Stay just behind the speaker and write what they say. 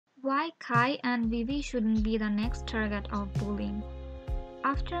Why Kai and Vivi shouldn't be the next target of bullying.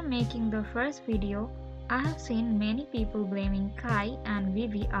 After making the first video, I have seen many people blaming Kai and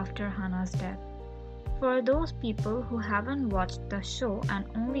Vivi after Hana's death. For those people who haven't watched the show and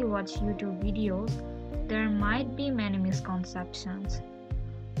only watch YouTube videos, there might be many misconceptions.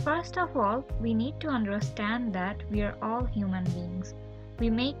 First of all, we need to understand that we are all human beings. We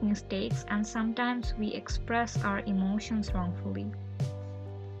make mistakes and sometimes we express our emotions wrongfully.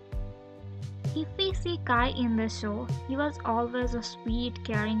 If we see Kai in the show, he was always a sweet,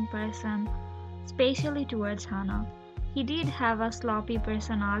 caring person, especially towards Hana. He did have a sloppy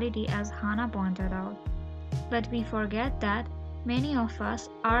personality, as Hana pointed out. But we forget that many of us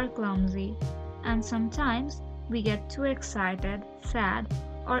are clumsy, and sometimes we get too excited, sad,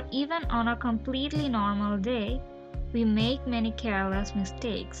 or even on a completely normal day, we make many careless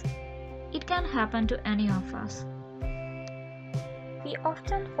mistakes. It can happen to any of us. We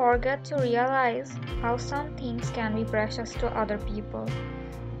often forget to realize how some things can be precious to other people.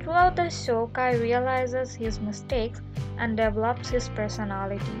 Throughout the show, Kai realizes his mistakes and develops his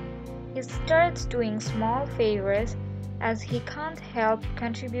personality. He starts doing small favors as he can't help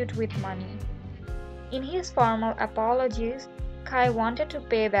contribute with money. In his formal apologies, Kai wanted to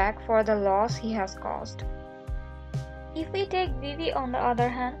pay back for the loss he has caused. If we take Vivi on the other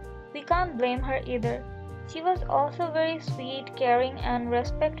hand, we can't blame her either. She was also very sweet, caring, and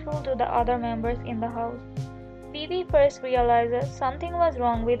respectful to the other members in the house. Vivi first realizes something was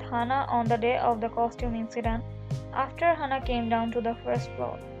wrong with Hana on the day of the costume incident after Hana came down to the first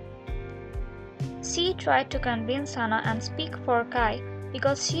floor. She tried to convince Hana and speak for Kai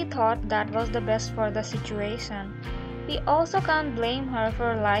because she thought that was the best for the situation. We also can't blame her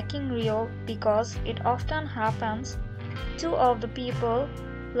for liking Rio because it often happens two of the people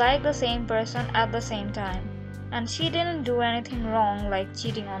like the same person at the same time, and she didn't do anything wrong like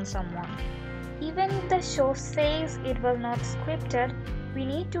cheating on someone. Even if the show says it was not scripted, we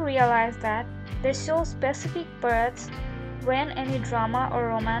need to realize that they show specific parts when any drama or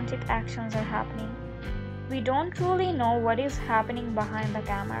romantic actions are happening. We don't truly know what is happening behind the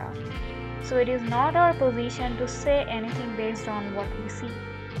camera, so it is not our position to say anything based on what we see.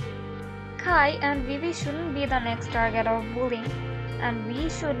 Kai and Vivi shouldn't be the next target of bullying, and we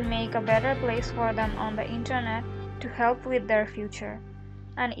should make a better place for them on the internet to help with their future.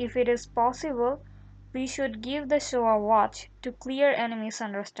 And if it is possible, we should give the show a watch to clear any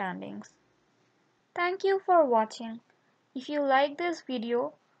misunderstandings. Thank you for watching. If you like this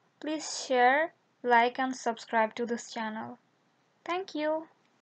video, please share, like and subscribe to this channel. Thank you.